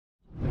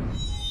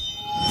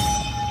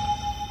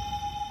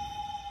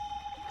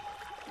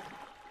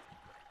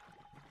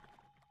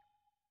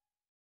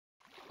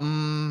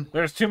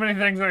There's too many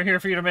things out here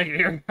for you to make it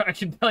here. I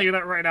can tell you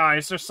that right now. I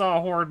just saw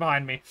a horde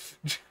behind me.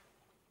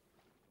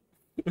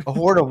 A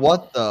horde of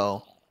what,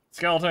 though?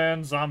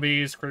 Skeletons,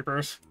 zombies,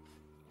 creepers.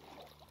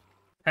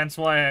 Hence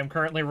why I'm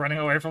currently running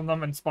away from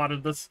them and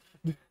spotted this.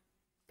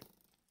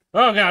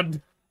 Oh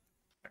god!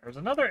 There's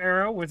another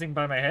arrow whizzing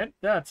by my head.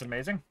 That's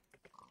amazing.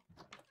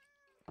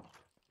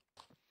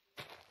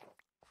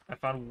 I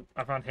found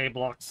hay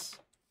blocks.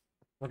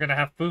 We're gonna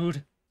have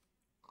food.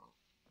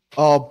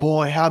 Oh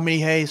boy, how many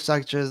hay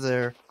stacks is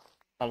there?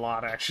 A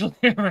lot, actually.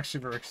 I'm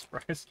actually very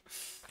surprised.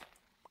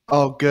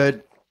 Oh,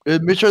 good.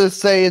 Make sure to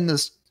stay in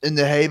the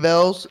hay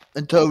bales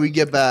until we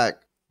get back.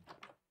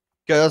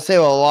 Okay, that'll save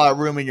a lot of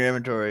room in your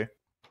inventory.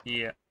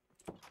 Yeah.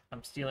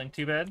 I'm stealing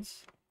 2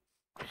 beds.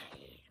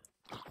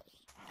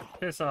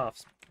 Piss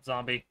off,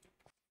 zombie.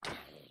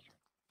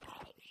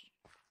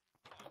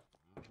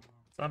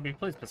 Zombie,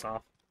 please piss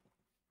off.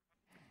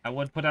 I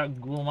would put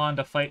out Ghoulmon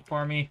to fight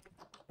for me,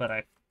 but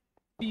I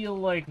feel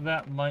like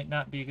that might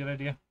not be a good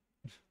idea.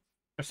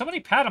 There's so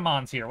many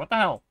Patamons here, what the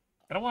hell?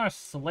 I don't want to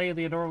slay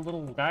the adorable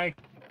little guy.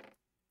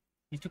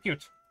 He's too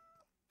cute.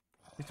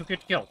 He's too cute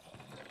to kill.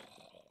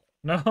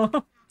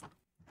 No?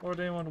 Or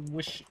do anyone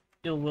wish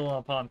ill will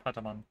upon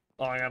Patamon?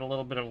 Oh, I got a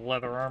little bit of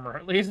leather armor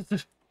at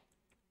least.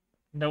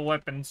 No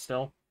weapons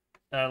still.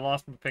 I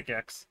lost my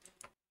pickaxe.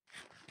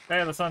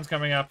 Hey, the sun's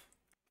coming up.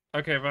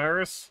 Okay,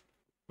 Virus.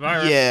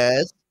 Virus.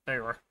 Yes. There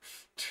you are.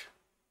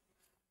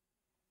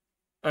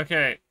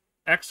 Okay,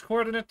 X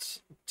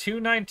coordinates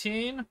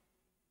 219,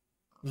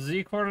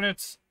 Z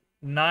coordinates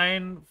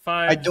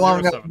 9507. I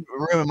don't have enough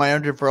room in my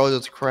inventory for all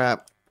this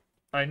crap.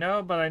 I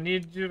know, but I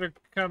need you to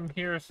come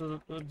here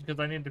because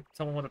I need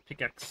someone with a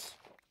pickaxe.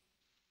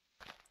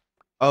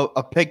 Oh,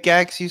 a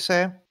pickaxe, you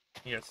say?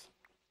 Yes.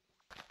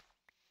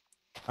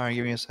 Alright,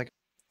 give me a second.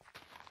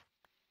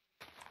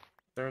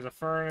 There's a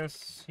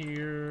furnace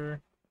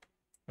here.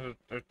 There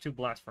are 2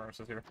 blast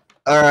furnaces here.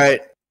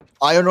 Alright.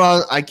 I don't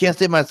know. I can't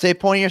stay at my save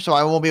point here, so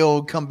I won't be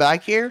able to come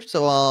back here.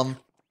 So, I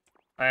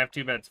have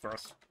 2 beds for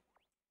us.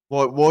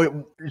 what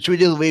should we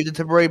do? Leave the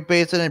temporary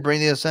base in and bring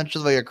the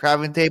essentials like a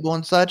crafting table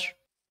and such?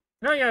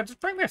 No, yeah, just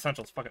bring the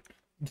essentials. Fuck it.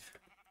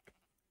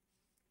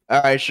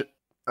 Alright,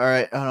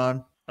 alright, hold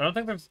on. I don't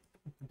think there's...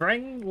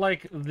 Bring,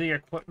 like, the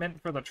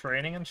equipment for the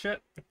training and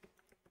shit.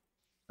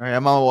 Alright,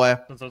 I'm on my way.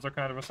 Because those are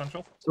kind of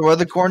essential. So, what are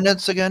the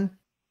coordinates again?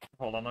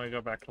 Hold on, let me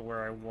go back to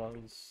where I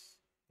was.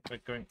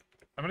 Like going...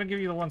 I'm gonna give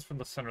you the ones from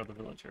the center of the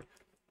village here.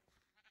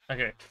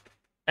 Okay.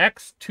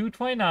 X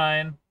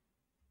 229,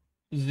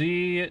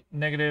 Z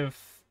negative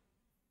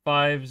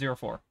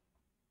 504.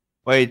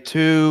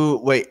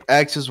 Wait,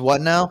 X is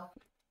what now?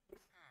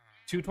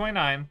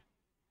 229.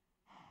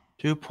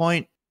 2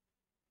 point...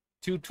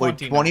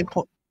 229. 20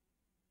 point...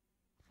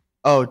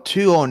 Oh,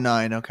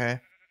 209, okay.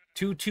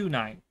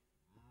 229.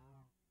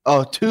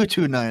 Oh,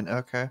 229,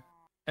 okay.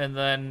 And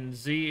then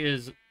Z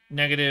is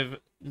negative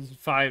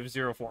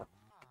 504.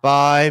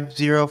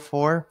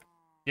 504?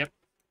 Yep.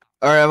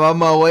 Alright, I'm on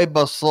my way,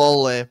 but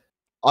slowly. I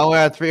only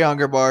have 3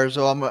 hunger bars,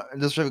 so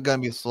this is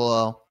gonna be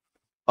slow.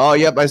 Oh,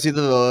 yep, I see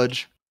the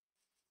village.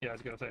 Yeah, I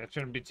was gonna say, it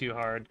shouldn't be too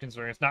hard,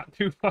 considering it's not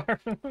too far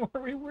from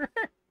where we were.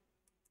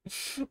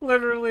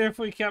 Literally, if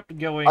we kept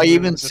going... I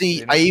even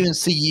see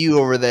you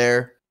over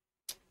there.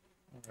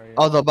 Right.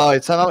 Oh, the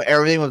body. Somehow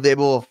everything was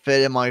able to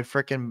fit in my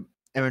freaking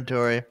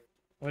inventory.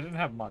 Well, I didn't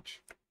have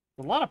much.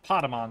 A lot of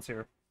Patamons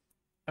here.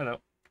 Hello.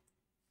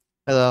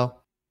 Hello.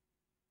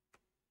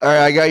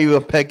 Alright, I got you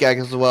a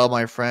pickaxe as well,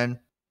 my friend.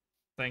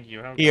 Thank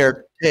you.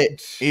 Here,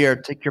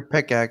 take your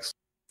pickaxe.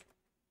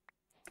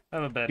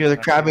 Have a bed. Here, the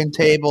crafting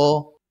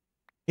table.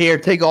 Here,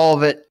 take all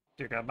of it.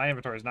 Dear God, my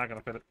inventory is not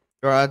gonna fit it.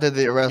 Alright, I did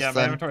the rest Yeah,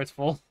 my inventory's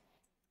full.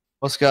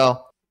 Let's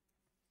go.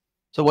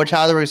 So which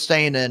house are we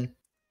staying in?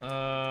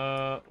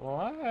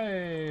 Well,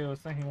 I was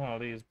thinking one of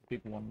these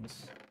big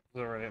ones. I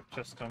already have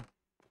chest stone.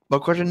 The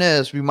question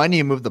is, we might need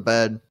to move the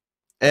bed.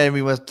 And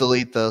we must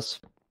delete this.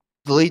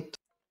 Delete.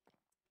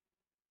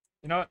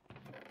 You know what?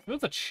 Move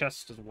the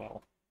chest as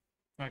well.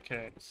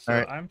 Okay, so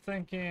Alright. I'm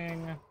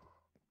thinking...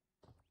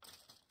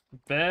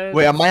 Bed...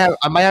 Wait, I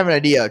might have an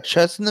idea.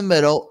 Chest in the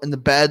middle and the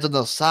beds on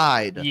the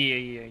side.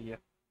 Yeah.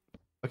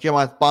 Okay,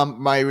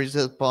 my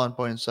resist spawn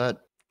point set.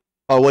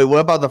 Oh wait, what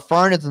about the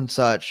furnace and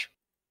such?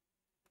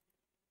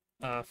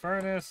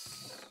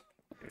 Furnace...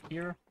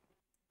 Here.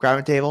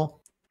 Crafting table?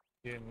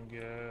 You can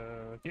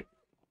go here.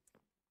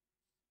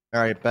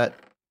 Alright, bet.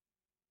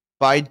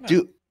 If I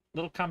do...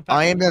 Little compact...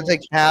 I am gonna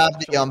take half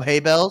the Sure. hay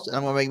bales and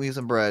I'm gonna make me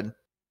some bread.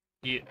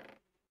 Yeah.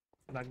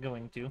 Not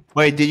going to.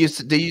 Wait, did you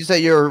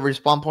set your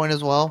respawn point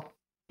as well?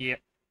 Yeah.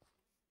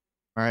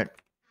 Alright.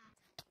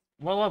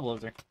 What level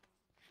is there?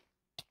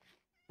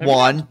 Have you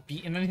 1. not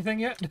beaten anything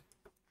yet?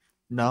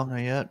 No,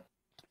 not yet.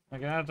 I'm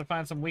gonna have to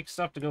find some weak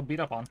stuff to go beat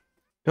up on.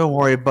 Don't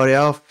worry, buddy.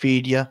 I'll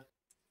feed you.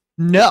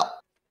 No.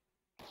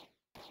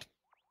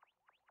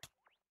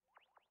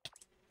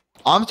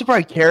 I'm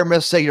surprised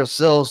Karamis said you're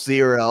still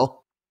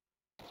 0.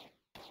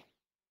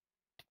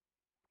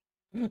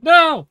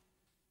 No!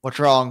 What's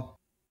wrong?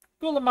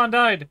 Ghoulmon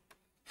died.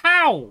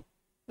 How?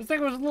 This thing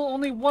was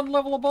only 1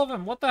 level above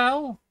him. What the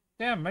hell?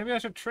 Damn, maybe I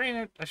should train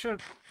it. I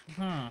should...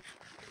 Maybe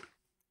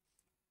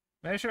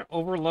I should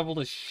over-level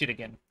this shit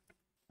again.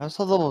 That's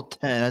a level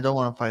 10. I don't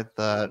want to fight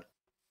that.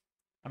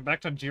 I'm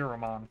back to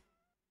Giromon.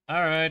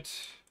 Alright.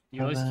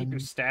 You always keep your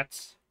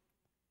stats.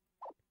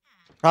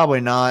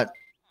 Probably not.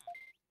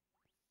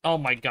 Oh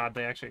my god,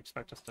 they actually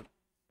expect us to...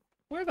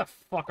 Where the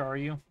fuck are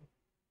you?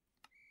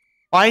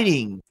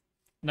 Fighting.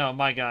 No,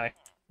 my guy.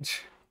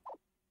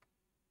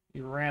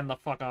 You ran the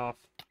fuck off.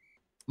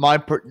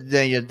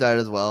 Then you died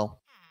as well.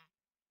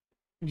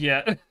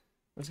 Yeah.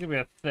 That's gonna be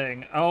a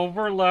thing.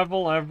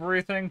 Over-level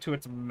everything to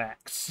its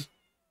max.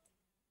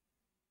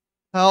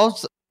 How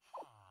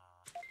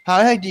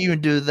the heck do you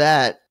even do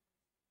that?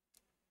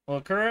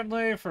 Well,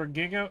 currently, for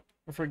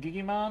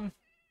Gigimon,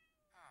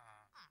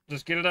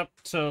 just get it up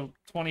to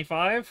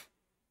 25,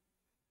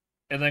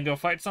 and then go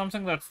fight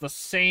something that's the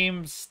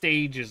same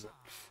stage as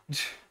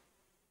it.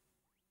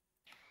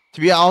 To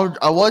be honest,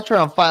 I was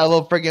trying to fight a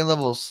little freaking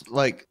levels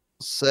like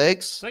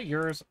 6. Is that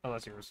yours? Oh,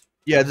 that's yours.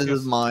 Yeah, this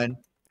is mine.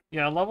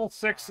 Yeah, level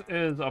 6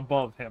 is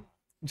above him.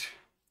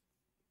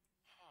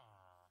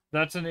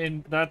 That's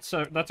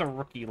a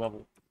rookie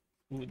level.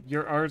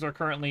 Ours are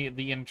currently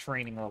the in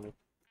training level.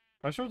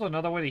 I'm sure there's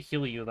another way to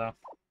heal you though.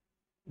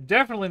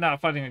 Definitely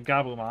not fighting a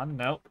Gabumon.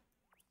 Nope.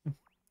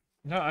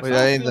 No, I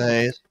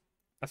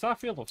saw a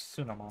field of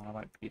Sunamon I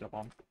might beat up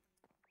on.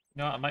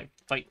 No, I might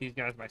fight these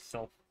guys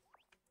myself.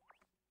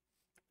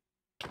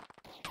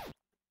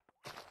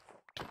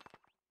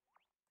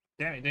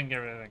 Damn, he didn't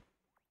get anything.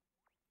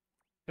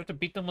 You have to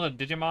beat them with a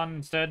Digimon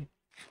instead?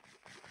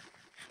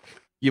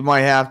 You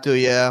might have to,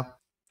 yeah.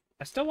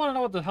 I still want to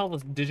know what the hell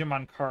this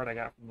Digimon card I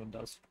got from them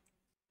does. Is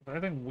there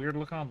anything weird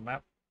looking on the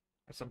map?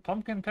 There's some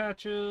pumpkin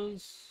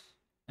patches.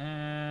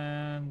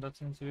 And that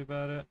seems to be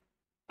about it.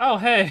 Oh,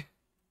 hey!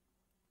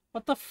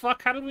 What the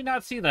fuck? How did we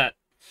not see that?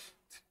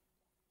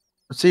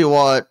 See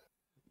what?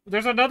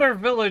 There's another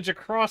village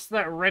across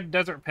that red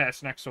desert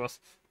patch next to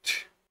us.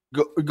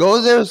 Go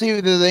there and see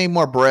if there's any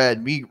more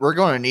bread. We're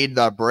going to need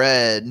that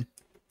bread.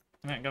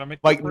 Alright, gotta make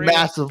like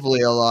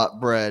massively a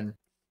lot bread.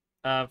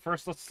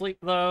 First let's sleep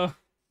though,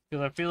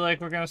 because I feel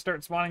like we're gonna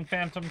start spawning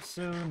phantoms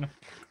soon. And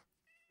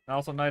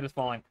also night is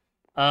falling.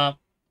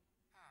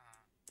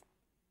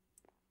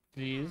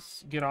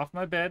 Please get off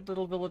my bed,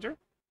 little villager.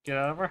 Get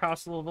out of our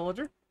house, little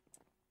villager.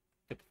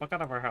 Get the fuck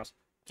out of our house.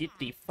 Get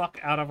the fuck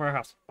out of our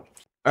house.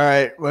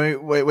 Alright,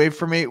 wait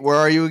for me. Where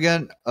are you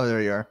again? Oh,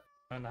 there you are.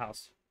 I'm in the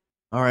house.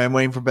 Alright, I'm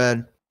waiting for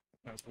bed.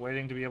 I was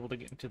waiting to be able to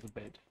get into the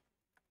bed.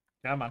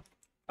 Come on.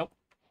 Oh,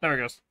 there it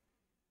goes.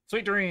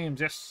 Sweet dreams,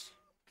 yes.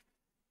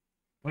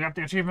 We got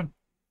the achievement.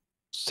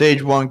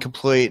 Stage 1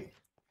 complete.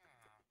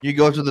 You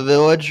go to the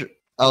village,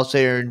 I'll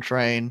say you're in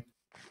train.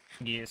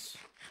 Yes.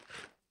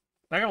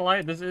 Not gonna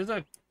lie, this is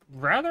a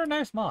rather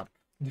nice mod.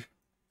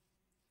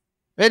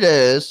 It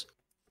is.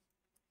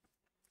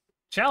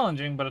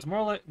 Challenging, but it's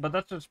more like, but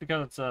that's just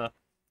because it's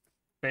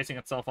basing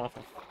itself off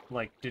of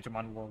like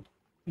Digimon World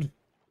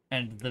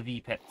and the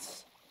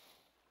V-Pets,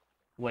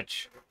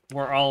 which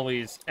were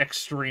always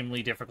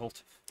extremely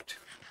difficult.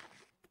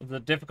 The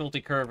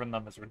difficulty curve in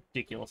them is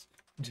ridiculous.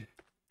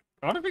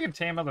 I wonder if we can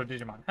tame other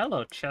Digimon.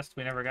 Hello, chest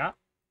we never got.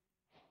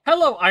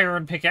 Hello,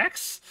 iron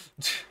pickaxe.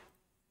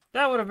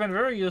 That would have been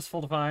very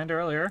useful to find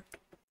earlier.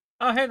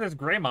 Oh, hey, there's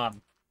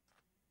Greymon.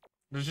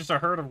 There's just a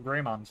herd of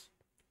Greymons.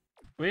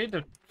 We need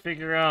to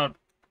figure out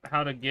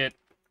how to get,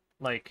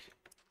 like,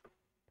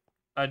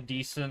 a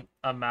decent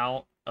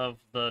amount of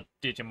the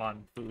Digimon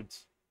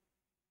foods.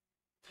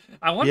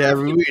 I wonder if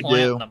you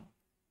plant them.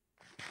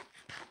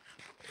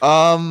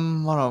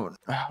 Hold on.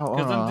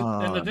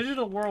 Because in the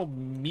digital world,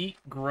 meat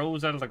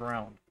grows out of the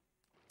ground.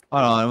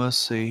 Hold on, let's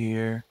see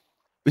here.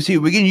 We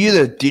can use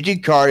a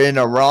digicard in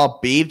a raw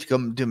beef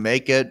to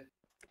make it.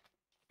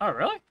 Oh,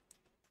 really?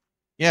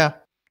 Yeah.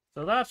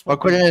 So that's what.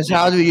 My question is,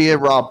 how do you get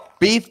raw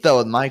beef, though,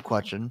 is my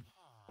question.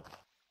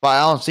 But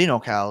I don't see no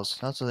cows.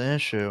 That's an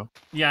issue.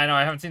 Yeah, I know.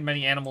 I haven't seen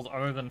many animals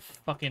other than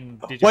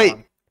fucking Digimon. Wait!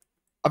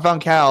 I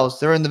found cows.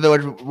 They're in the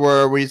village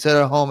where we set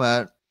a home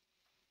at.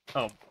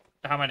 Oh,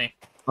 how many?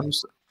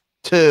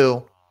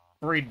 2.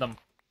 Breed them.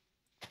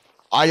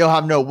 I don't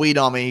have no wheat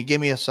on me.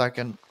 Give me a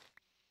second.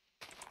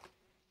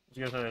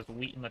 You guys there's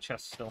wheat in the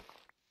chest still.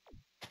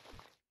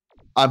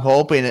 I'm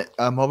hoping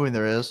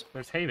there is.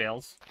 There's hay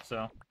bales,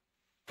 so.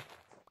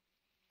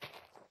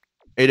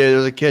 Hey, dude,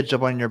 there's a kid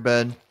up on your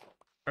bed.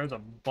 There's a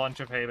bunch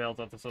of hay bales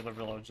at this other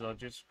village, though.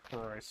 Jesus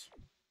Christ.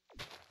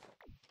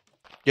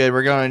 Yeah,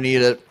 we're gonna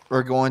need it.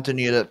 We're going to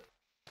need it.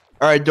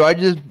 Alright, do I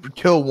just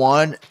kill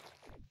one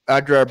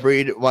after I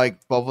breed,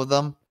 like, both of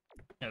them?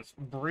 Yes,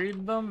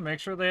 breed them, make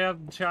sure they have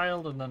a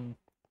child, and then...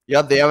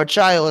 Yep, they have a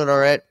child,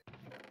 alright.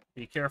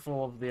 Be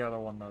careful of the other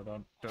one,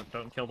 though.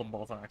 Don't kill them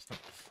both on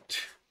accident.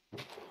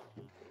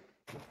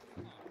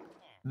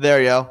 There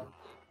you go.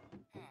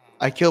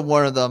 I killed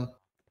one of them.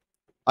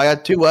 I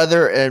got 2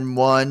 other and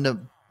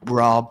 1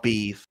 raw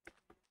beef.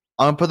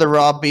 I'm gonna put the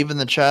raw beef in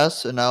the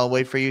chest, and I'll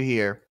wait for you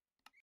here.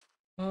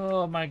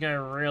 Oh, my guy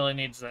really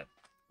needs that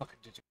fucking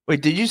Digicard.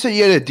 Wait, did you say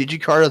you had a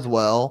Digicard as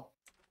well?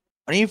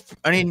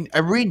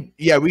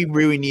 Yeah, we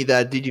really need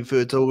that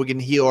Digifood so we can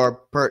heal our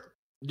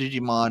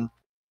Digimon.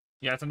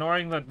 Yeah, it's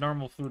annoying that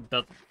normal food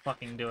doesn't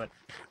fucking do it.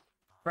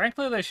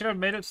 Frankly, they should have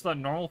made it so that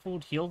normal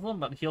food heals them,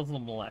 but heals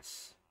them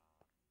less.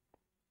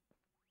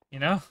 You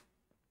know?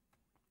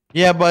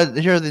 Yeah, but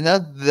here's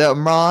the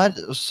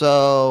mod,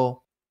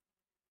 so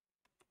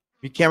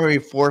you can't really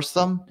force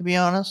them, to be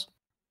honest.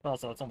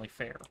 Also, it's only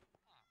fair.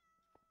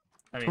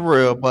 I mean,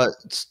 True, but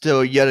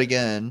still, yet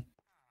again.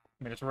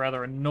 it's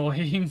rather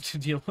annoying to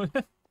deal with.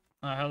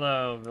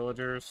 Hello,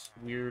 villagers.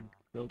 Weird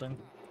building.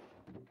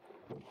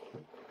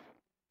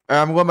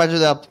 I'm going back to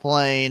that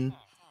plane.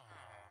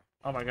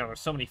 Oh my god, there's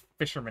so many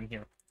fishermen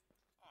here.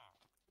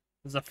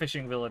 This is a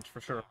fishing village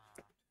for sure.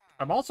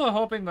 I'm also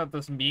hoping that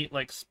this meat,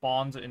 like,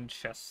 spawns in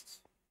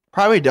chests.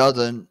 Probably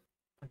doesn't.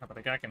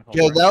 But I can hope.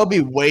 Yeah, Right? that would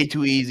be way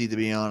too easy, to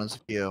be honest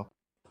with you.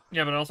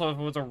 Yeah, but also if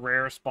it was a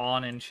rare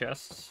spawn in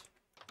chests,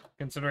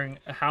 considering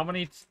how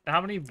many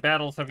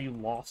battles have you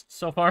lost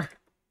so far?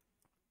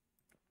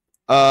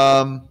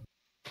 Doesn't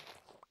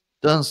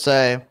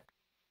say.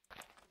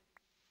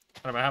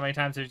 What about how many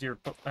times has your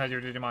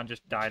Digimon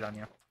just died on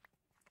you?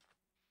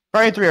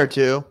 Probably 3 or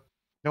 2.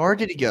 Now, where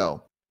did he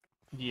go?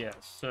 Yeah,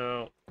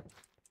 so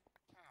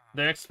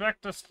they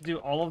expect us to do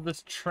all of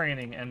this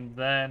training and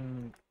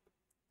then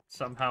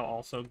somehow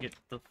also get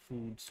the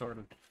food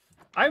sorted.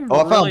 I'm Oh,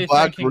 I really found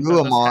Black thinking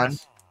that this Ruamon.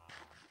 has...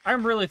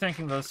 I'm really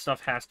thinking this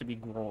stuff has to be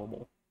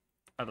growable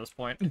at this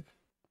point.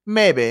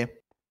 Maybe.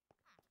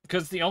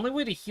 Because the only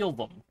way to heal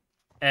them,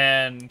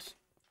 and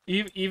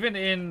even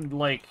in,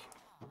 like,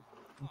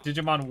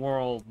 Digimon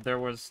World, there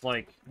was,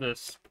 like,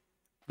 this...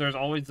 There's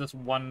always this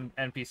one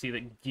NPC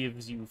that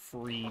gives you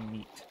free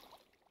meat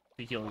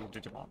to heal your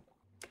Digimon.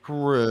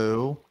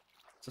 True.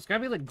 So it's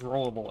gotta be, like,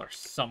 growable or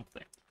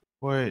something.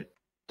 Wait,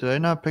 did I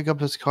not pick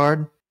up his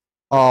card?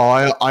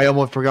 Oh, I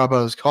almost forgot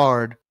about his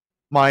card.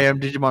 My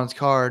Digimon's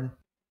card.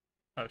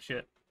 Oh,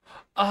 shit.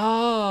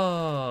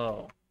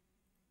 Oh!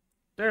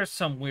 There's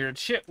some weird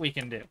shit we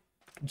can do.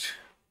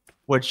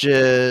 Which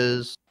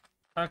is...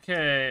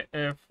 Okay,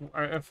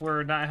 if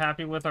we're not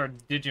happy with our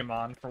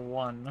Digimon, for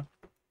one,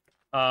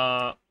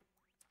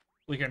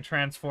 we can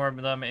transform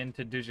them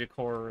into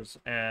Digicores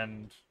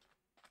and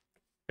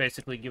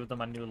basically give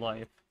them a new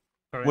life.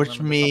 Which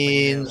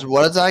means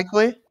what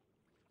exactly?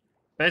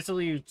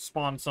 Basically, you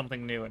spawn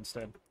something new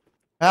instead.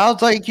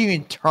 How's like you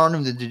can turn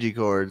them to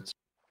Digicords?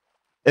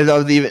 If that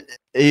was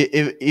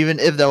even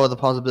if that was a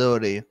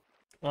possibility.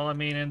 Well, I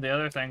mean, in the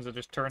other things,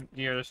 just turn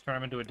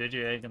them into a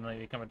Digi-Egg and they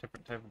become a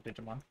different type of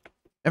Digimon.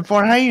 And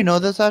for how you know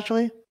this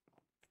actually?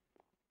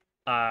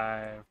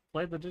 I've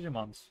played the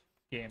Digimon's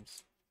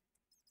games.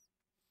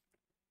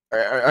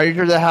 Are you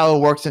sure that how it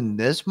works in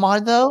this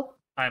mod though?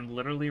 I'm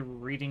literally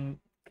reading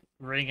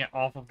it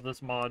off of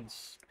this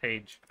mod's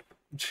page.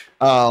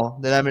 Oh,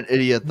 then I'm an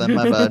idiot then,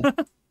 my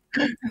bad.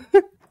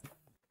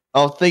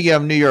 I was thinking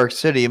of New York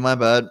City, my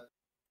bad.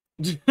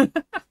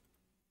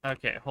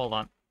 Okay, hold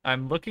on.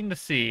 I'm looking to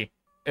see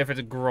if it's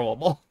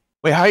growable.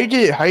 Wait, how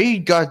you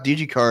got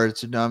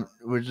Digicards?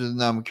 Which is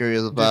now I'm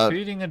curious about.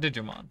 Defeating a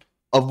Digimon.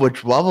 Of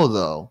which level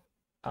though?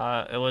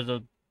 It was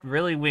a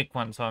really weak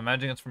one, so I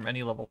imagine it's from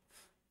any level.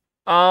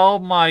 Oh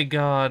my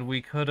god,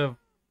 we could have...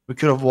 We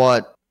could have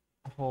what?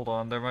 Hold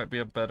on, there might be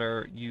a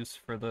better use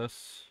for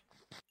this.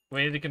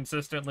 We need to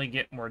consistently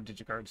get more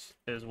Digicards,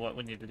 is what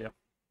we need to do.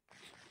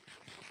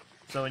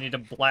 So we need to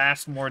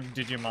blast more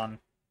Digimon.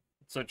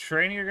 So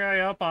train your guy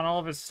up on all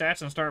of his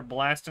stats and start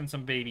blasting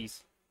some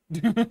babies.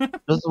 This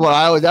is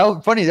what that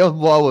was funny, that was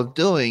what I was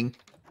doing.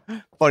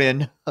 Funny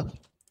enough. Okay.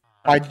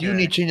 I do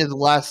need to change his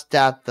last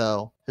stat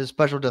though. His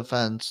special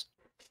defense.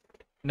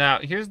 Now,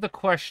 here's the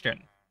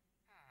question.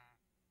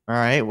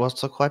 Alright,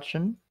 what's the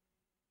question?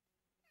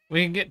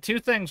 We can get two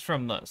things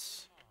from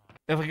this.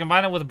 If we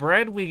combine it with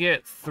bread, we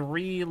get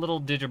 3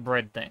 little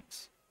Digibread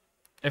things.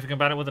 If we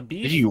combine it with a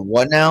beef... Did you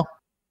what now?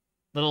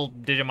 Little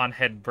Digimon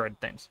head bread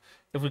things.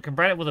 If we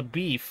combine it with a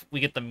beef, we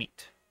get the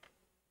meat.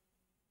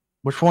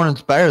 Which one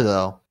is better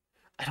though?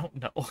 I don't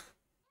know.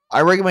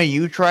 I recommend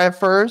you try it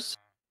first.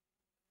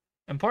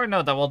 Important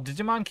note that while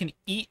Digimon can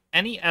eat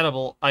any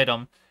edible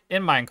item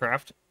in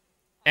Minecraft,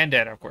 and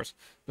dead, of course,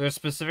 there's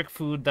specific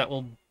food that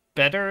will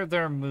better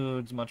their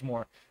moods much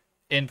more.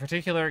 In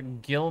particular,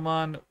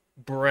 Gilmon,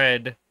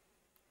 bread,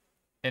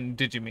 and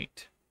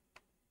Digimeat.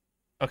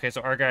 Okay,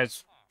 so our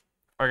guys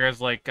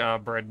like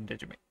bread and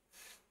Digimeat.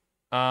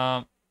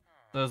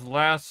 This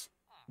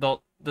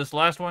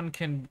last one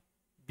can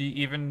be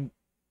even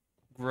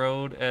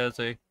growed as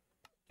a...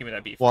 Give me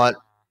that beef. What?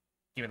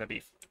 Give me that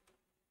beef.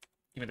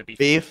 Give me the beef.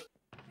 Beef?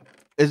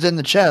 Is in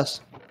the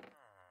chest.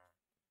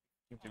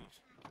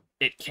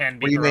 It can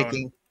be What are you grown.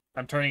 making?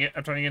 I'm turning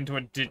it into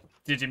a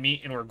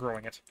Digimeat, and we're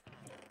growing it.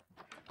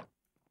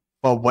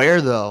 But where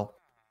though?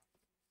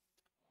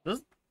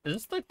 Is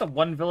this like the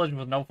one village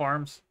with no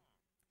farms?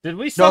 Did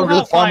we No, somehow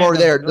there's a farm find over a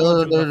there.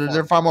 village with a There's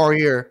a farm? farm over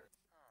here.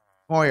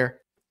 Come over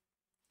here.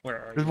 Where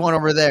are There's you? one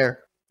over there.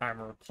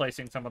 I'm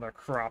replacing some of their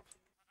crop.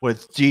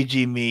 With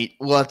GG meat.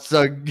 Let's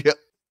go.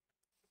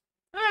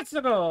 Let's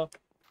go.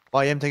 Oh,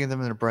 I am taking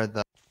them in the bread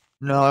though.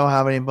 No, I don't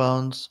have any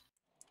bones.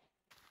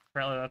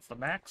 Apparently that's the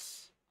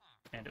max.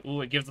 And ooh,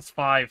 it gives us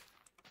 5.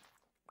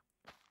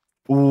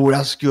 Ooh,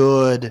 that's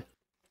good.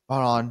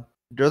 Hold on.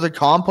 There's a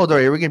compost right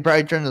here. We can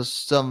probably turn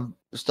some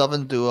stuff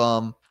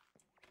into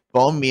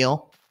bone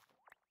meal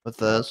with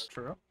this.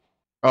 True.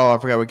 Oh, I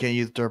forgot we can't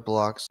use dirt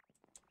blocks.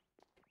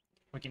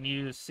 We can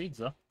use seeds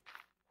though.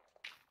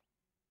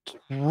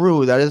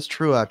 True, that is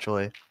true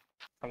actually.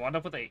 I wound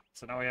up with 8,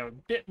 so now we have a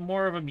bit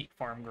more of a meat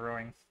farm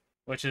growing.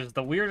 Which is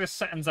the weirdest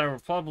sentence I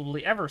would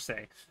probably ever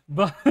say.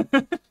 But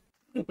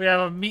we have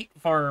a meat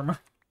farm.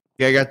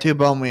 Yeah, I got 2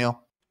 bone meal.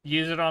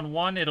 Use it on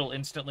 1, it'll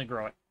instantly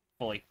grow it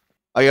fully.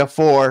 I got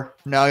 4.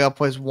 Now I gotta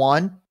place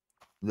 1.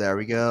 There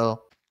we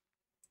go.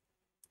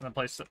 And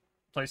then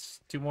place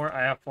 2 more.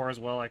 I have 4 as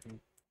well.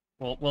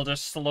 We'll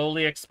just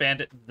slowly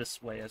expand it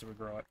this way as we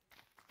grow it.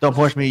 Don't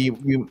push me.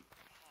 You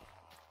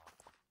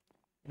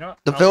You know what?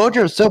 The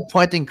villager is still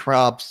planting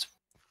crops.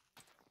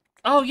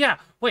 Oh yeah!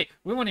 Wait,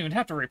 we won't even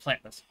have to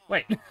replant this.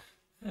 Wait.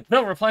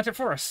 They'll replant it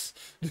for us.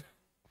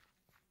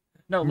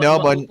 No,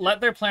 let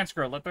their plants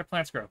grow. Let their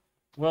plants grow.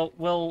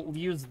 We'll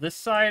use this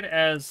side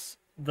as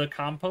the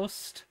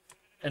compost,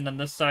 and then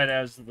this side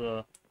as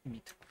the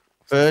meat.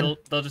 So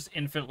they'll just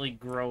infinitely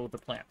grow the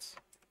plants.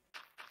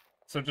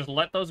 So just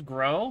let those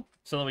grow,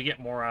 so that we get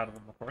more out of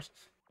them, of course.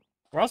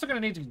 We're also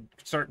going to need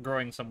to start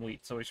growing some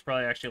wheat, so we should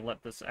probably actually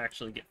let this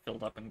actually get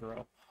filled up and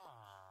grow.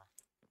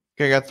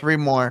 Okay, I got 3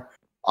 more.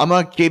 I'm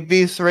gonna keep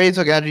these 3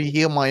 so I gotta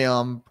heal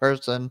my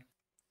person.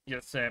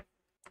 Yes, same.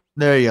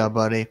 There you go,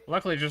 buddy.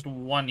 Luckily, just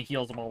 1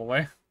 heals them all the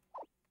way.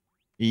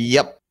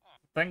 Yep.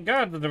 Thank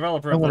God the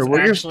developer I of this wonder,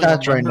 what are your actually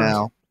stats right remembered.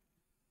 now?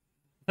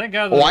 Thank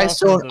God the Oh, I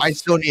developer of this...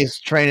 still need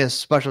to train his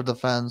special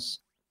defense.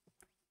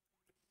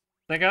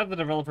 Thank God the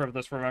developer of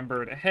this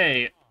remembered,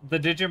 hey, the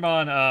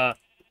Digimon,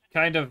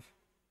 kind of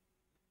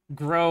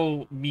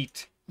grow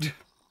meat.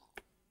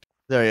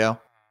 There you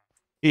go.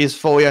 He's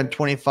fully on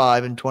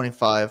 25 and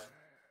 25.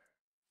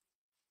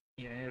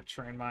 Yeah, you have to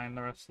train mine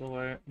the rest of the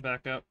way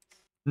back up.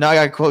 Now I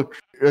gotta quote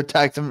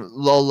attack them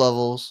low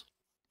levels.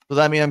 So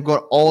that means I'm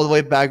going all the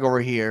way back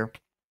over here.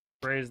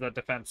 Raise that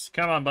defense.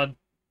 Come on, bud.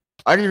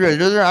 I just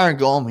realized there's an iron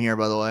golem here,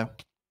 by the way.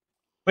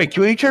 Wait,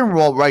 can we turn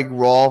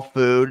raw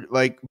food,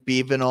 like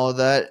beef and all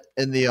that,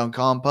 in the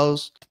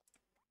compost?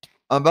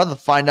 I'm about to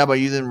find out by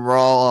using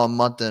raw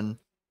mutton.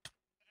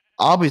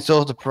 I'll be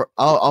I'm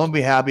gonna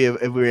be happy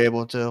if we were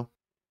able to.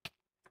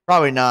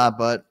 Probably not,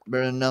 but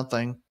better than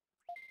nothing.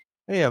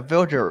 Hey, a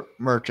villager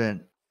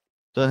merchant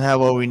doesn't have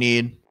what we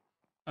need.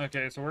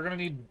 Okay, so we're gonna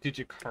need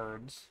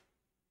digicards.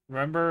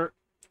 Remember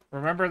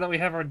that we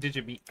have our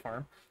digimeat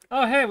farm.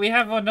 Oh, hey, we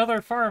have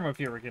another farm up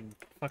here we can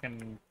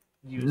fucking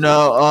use.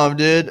 No,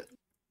 dude.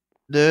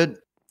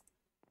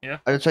 Yeah?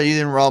 I just tried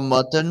using raw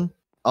mutton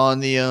on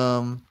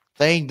the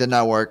thing, did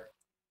not work.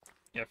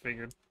 Yeah,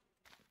 figured.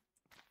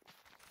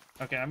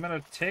 Okay, I'm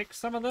gonna take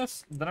some of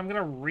this, then I'm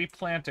gonna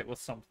replant it with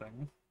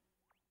something.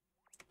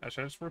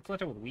 Should I just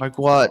replant it with wheat? Like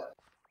what?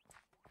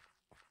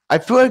 I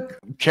feel like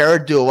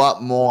carrot do a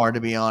lot more, to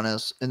be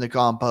honest, in the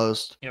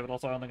compost. Yeah, but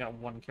also I only got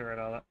 1 carrot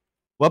out of that.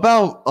 What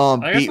about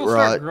I guess we'll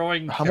start beetroot?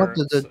 growing How much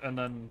carrots does it? and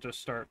then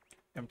just start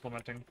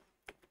implementing.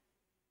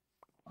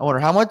 I wonder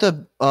how much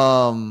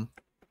the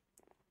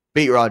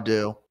beetroot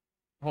do?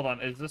 Hold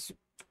on, is this...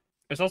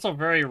 It's also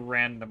very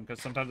random, because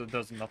sometimes it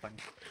does nothing.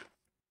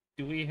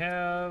 Do we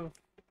have...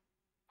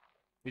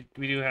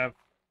 We do have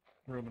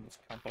room in this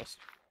compost.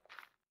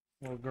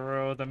 We'll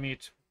grow the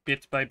meat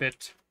bit by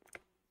bit.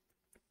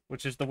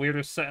 Which is the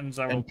weirdest sentence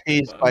I will...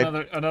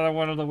 Another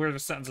one of the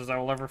weirdest sentences I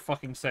will ever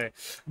fucking say.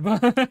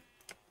 But...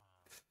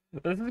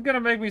 This is gonna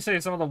make me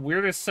say some of the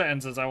weirdest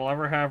sentences I will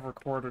ever have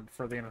recorded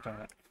for the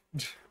internet.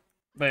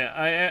 But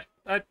yeah,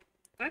 I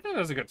think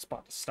that's a good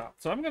spot to stop.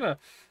 So I'm gonna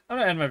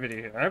end my video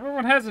here.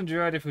 Everyone has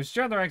enjoyed. If who's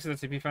joined the ranks of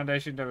the CP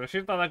Foundation, don't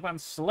shoot that like button,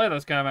 slay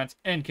those comments,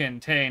 and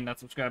contain that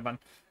subscribe button.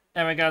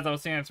 Anyway, guys, I will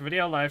see you in the next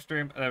video, live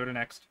stream, or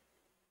next.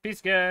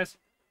 Peace, guys.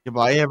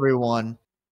 Goodbye, everyone.